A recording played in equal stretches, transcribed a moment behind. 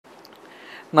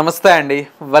నమస్తే అండి,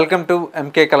 welcome to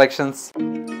MK collections.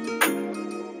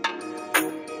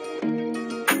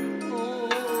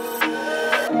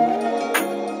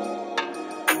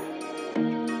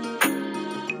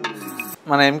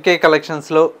 మన ఎంకే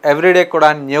కలెక్షన్స్లో ఎవ్రీడే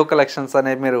కూడా న్యూ కలెక్షన్స్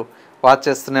అనేవి మీరు వాచ్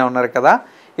చేస్తూనే ఉన్నారు కదా.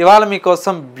 ఇవాళ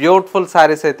మీకోసం బ్యూటిఫుల్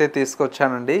శారీస్ అయితే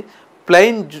తీసుకొచ్చానండి.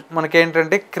 ప్లెయిన్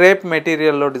మనకేంటంటే క్రేప్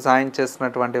మెటీరియల్లో డిజైన్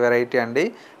చేసినటువంటి వెరైటీ అండి.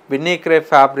 బిన్నీ క్రేప్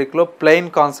ఫ్యాబ్రిక్లో ప్లెయిన్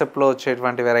కాన్సెప్ట్లో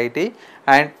వచ్చేటువంటి వెరైటీ.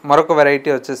 అండ్ మరొక వెరైటీ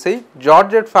వచ్చేసి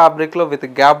జార్జెట్ ఫ్యాబ్రిక్లో విత్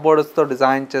గ్యాప్ బోర్డర్స్తో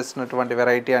డిజైన్ చేసినటువంటి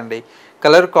వెరైటీ అండి.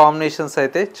 కలర్ కాంబినేషన్స్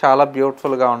అయితే చాలా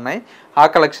బ్యూటిఫుల్గా ఉన్నాయి. ఆ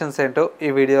కలెక్షన్స్ ఏంటో ఈ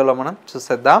వీడియోలో మనం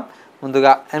చూసేద్దాం.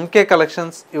 ముందుగా ఎంకే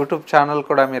కలెక్షన్స్ యూట్యూబ్ ఛానల్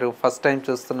కూడా మీరు ఫస్ట్ టైం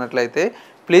చూస్తున్నట్లయితే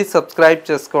ప్లీజ్ సబ్స్క్రైబ్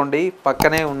చేసుకోండి.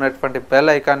 పక్కనే ఉన్నటువంటి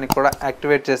బెల్ ఐకాన్ని కూడా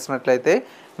యాక్టివేట్ చేసినట్లయితే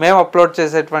మేము అప్లోడ్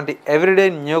చేసేటువంటి ఎవ్రీడే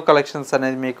న్యూ కలెక్షన్స్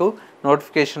అనేది మీకు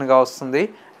నోటిఫికేషన్గా వస్తుంది.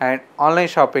 అండ్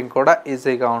ఆన్లైన్ షాపింగ్ కూడా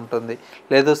ఈజీగా ఉంటుంది.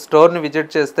 లేదు స్టోర్ని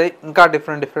విజిట్ చేస్తే ఇంకా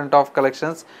different of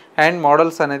collections and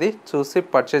models అనేది చూసి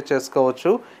పర్చేజ్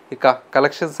చేసుకోవచ్చు. ఇక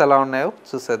కలెక్షన్స్ ఎలా ఉన్నాయో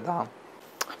చూసేద్దాం.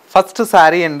 ఫస్ట్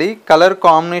శారీ అండి. కలర్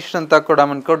కాంబినేషన్ అంతా కూడా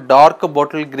మనకు డార్క్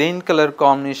బాటిల్ గ్రీన్ కలర్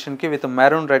కాంబినేషన్కి with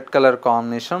maroon red colour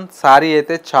combination. Sari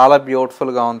అయితే చాలా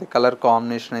బ్యూటిఫుల్గా ఉంది. కలర్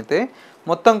కాంబినేషన్ అయితే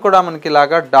మొత్తం కూడా మనకి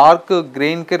ఇలాగా డార్క్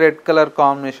గ్రీన్కి రెడ్ కలర్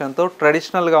కాంబినేషన్తో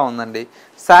ట్రెడిషనల్గా ఉందండి.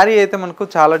 శారీ అయితే మనకు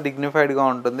చాలా డిగ్నిఫైడ్గా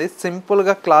ఉంటుంది.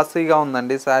 సింపుల్గా క్లాసీగా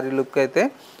ఉందండి శారీ లుక్ అయితే.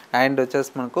 అండ్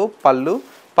వచ్చేసి మనకు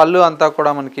పళ్ళు అంతా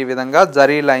కూడా మనకి ఈ విధంగా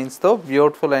జరీ లైన్స్తో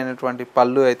బ్యూటిఫుల్ అయినటువంటి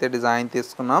పళ్ళు అయితే డిజైన్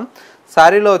తీసుకున్నాం.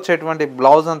 శారీలో వచ్చేటువంటి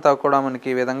బ్లౌజ్ అంతా కూడా మనకి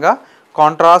ఈ విధంగా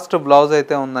కాంట్రాస్ట్ బ్లౌజ్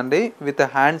అయితే ఉందండి. విత్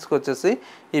హ్యాండ్స్కి వచ్చేసి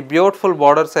ఈ బ్యూటిఫుల్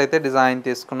బార్డర్స్ అయితే డిజైన్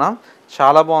తీసుకున్నాం.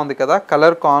 చాలా బాగుంది కదా.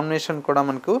 కలర్ కాంబినేషన్ కూడా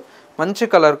మనకు మంచి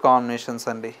కలర్ కాంబినేషన్స్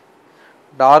అండి.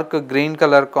 డార్క్ గ్రీన్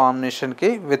కలర్ కాంబినేషన్కి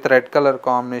విత్ రెడ్ కలర్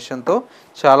కాంబినేషన్తో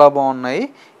చాలా బాగున్నాయి.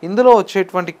 ఇందులో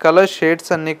వచ్చేటువంటి కలర్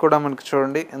షేడ్స్ అన్నీ కూడా మనకు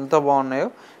చూడండి ఎంత బాగున్నాయో.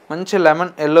 మంచి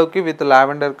లెమన్ ఎల్లోకి with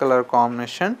lavender colour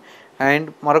combination. And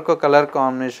మరొక colour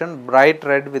combination bright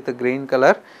red with green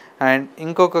colour. And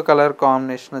ఇంకొక కలర్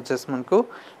కాంబినేషన్ వచ్చేసి మనకు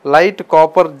లైట్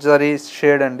కాపర్ జరీ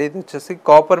షేడ్ అండి. ఇది వచ్చేసి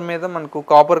కాపర్ మీద మనకు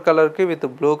కాపర్ కలర్కి with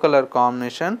blue colour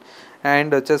combination.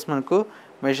 And వచ్చేసి మనకు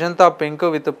magenta pink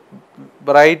with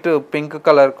bright pink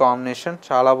colour combination.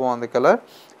 చాలా బాగుంది కలర్.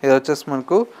 ఇది వచ్చేసి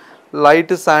మనకు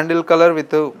light sandal colour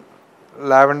with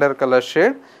lavender colour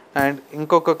shade. And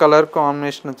ఇంకొక కలర్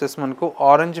కాంబినేషన్ వచ్చేసి మనకు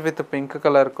orange with pink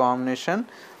colour combination.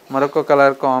 మరొక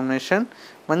కలర్ కాంబినేషన్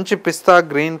మంచి పిస్తా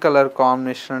గ్రీన్ కలర్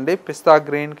కాంబినేషన్ అండి. పిస్తా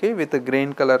గ్రీన్కి with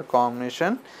green colour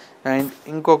combination. And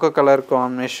ఇంకొక కలర్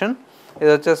కాంబినేషన్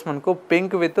ఇది వచ్చేసి మనకు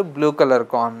pink with blue colour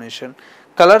combination.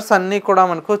 Colours అన్నీ కూడా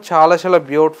మనకు చాలా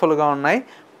బ్యూటిఫుల్గా ఉన్నాయి.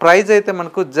 ప్రైస్ అయితే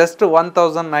మనకు జస్ట్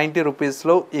 1090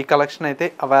 రూపీస్లో ఈ కలెక్షన్ అయితే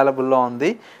అవైలబుల్లో ఉంది.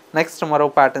 నెక్స్ట్ మరో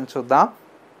ప్యాటర్న్ చూద్దాం.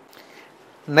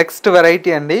 నెక్స్ట్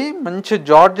వెరైటీ అండి. మంచి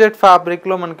జార్జెట్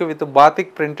ఫ్యాబ్రిక్లో మనకు విత్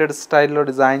బాతిక్ ప్రింటెడ్ స్టైల్లో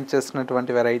డిజైన్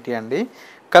చేసినటువంటి వెరైటీ అండి.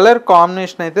 కలర్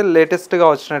కాంబినేషన్ అయితే లేటెస్ట్గా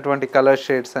వచ్చినటువంటి కలర్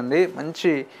షేడ్స్ అండి.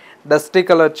 మంచి డస్టీ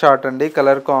కలర్ చార్ట్ అండి.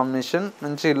 కలర్ కాంబినేషన్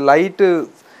మంచి లైట్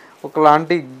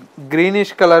ఒకలాంటి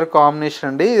గ్రీనిష్ కలర్ కాంబినేషన్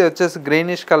అండి. ఇది వచ్చేసి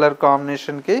గ్రీనిష్ కలర్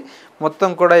కాంబినేషన్కి మొత్తం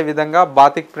కూడా ఈ విధంగా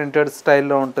బాతిక్ ప్రింటెడ్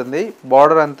స్టైల్లో ఉంటుంది.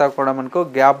 బార్డర్ అంతా కూడా మనకు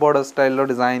గ్యాప్ బార్డర్ స్టైల్లో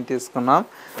డిజైన్ తీసుకున్నాం.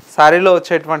 శారీలో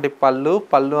వచ్చేటువంటి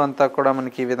పళ్ళు అంతా కూడా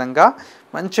మనకి ఈ విధంగా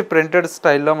మంచి ప్రింటెడ్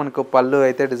స్టైల్లో మనకు పళ్ళు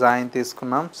అయితే డిజైన్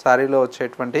తీసుకున్నాం. శారీలో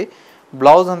వచ్చేటువంటి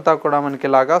బ్లౌజ్ అంతా కూడా మనకి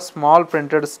ఇలాగా స్మాల్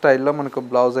ప్రింటెడ్ స్టైల్లో మనకు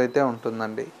బ్లౌజ్ అయితే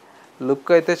ఉంటుందండి. లుక్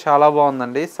అయితే చాలా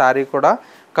బాగుందండి. శారీ కూడా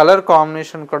కలర్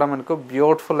కాంబినేషన్ కూడా మనకు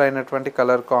బ్యూటిఫుల్ అయినటువంటి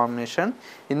కలర్ కాంబినేషన్.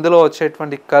 ఇందులో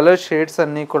వచ్చేటువంటి కలర్ షేడ్స్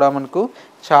అన్నీ కూడా మనకు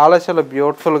చాలా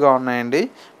బ్యూటిఫుల్గా ఉన్నాయండి.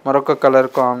 మరొక colour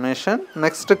combination.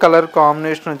 Next colour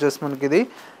combination వచ్చేసి మనకి ఇది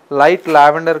లైట్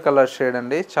లావెండర్ కలర్ షేడ్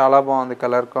అండి. చాలా బాగుంది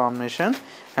కలర్ కాంబినేషన్.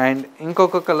 అండ్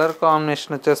ఇంకొక కలర్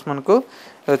కాంబినేషన్ వచ్చేసి మనకు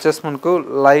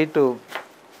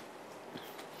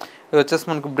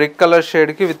brick colour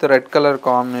షేడ్కి with red colour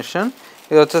combination.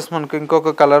 ఇది వచ్చేసి మనకు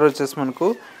ఇంకొక కలర్ వచ్చేసి మనకు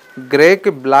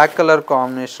గ్రేకి బ్లాక్ కలర్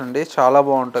కాంబినేషన్ అండి. చాలా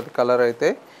బాగుంటుంది కలర్ అయితే.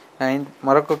 అండ్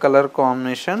మరొక కలర్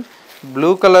కాంబినేషన్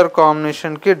బ్లూ కలర్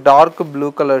కాంబినేషన్కి డార్క్ బ్లూ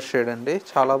కలర్ షేడ్ అండి.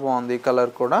 చాలా బాగుంది ఈ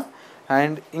కలర్ కూడా.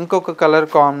 అండ్ ఇంకొక కలర్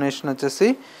కాంబినేషన్ వచ్చేసి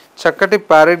చక్కటి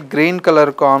ప్యారెట్ గ్రీన్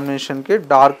కలర్ కాంబినేషన్కి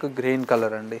డార్క్ గ్రీన్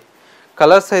కలర్ అండి.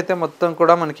 కలర్స్ అయితే మొత్తం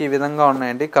కూడా మనకి ఈ విధంగా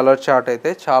ఉన్నాయండి. కలర్ చార్ట్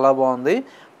అయితే చాలా బాగుంది.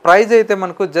 ప్రైస్ అయితే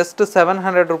మనకు జస్ట్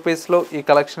 700 రూపీస్లో ఈ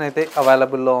కలెక్షన్ అయితే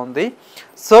అవైలబుల్లో ఉంది.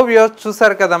 సో వ్యూవర్స్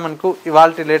చూసారు కదా మనకు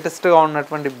ఇవాల్టి లేటెస్ట్గా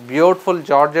ఉన్నటువంటి బ్యూటిఫుల్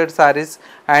జార్జెట్ శారీస్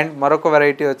అండ్ మరొక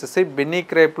వెరైటీ వచ్చేసి బిన్నీ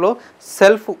క్రేప్లో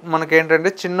సెల్ఫ్ మనకేంటంటే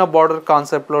చిన్న బార్డర్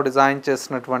కాన్సెప్ట్లో డిజైన్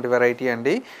చేసినటువంటి వెరైటీ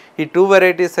అండి. ఈ 2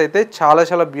 వెరైటీస్ అయితే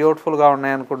చాలా బ్యూటిఫుల్గా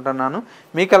ఉన్నాయనుకుంటున్నాను.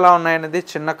 మీకు ఎలా ఉన్నాయనేది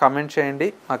చిన్న కామెంట్ చేయండి.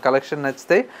 మా కలెక్షన్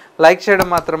నచ్చితే లైక్ చేయడం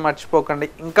మాత్రం మర్చిపోకండి.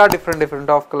 ఇంకా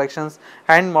different of collections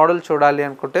and model చూడాలి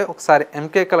అనుకుంటే ఒకసారి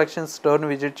ఎంకే కలెక్షన్ స్టోర్ని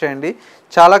విజిట్ చేయండి.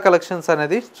 చాలా కలెక్షన్స్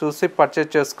అనేది చూసి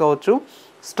పర్చేజ్ చేసుకోవచ్చు.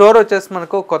 స్టోర్ వచ్చేసి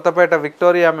మనకు Kothapeta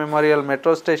Victoria memorial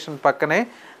metro station పక్కనే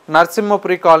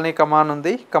నరసింహపురి కాలనీ కమాన్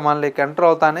ఉంది. కమాన్లోకి ఎంటర్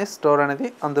అవుతానే స్టోర్ అనేది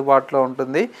అందుబాటులో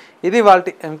ఉంటుంది. ఇది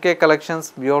వాటి ఎంకే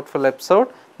కలెక్షన్స్ బ్యూటిఫుల్ ఎపిసోడ్.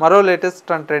 మరో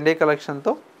లేటెస్ట్ అండ్ ట్రెండీ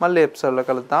కలెక్షన్తో మళ్ళీ ఎపిసోడ్లో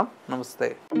కలుద్దాం. నమస్తే.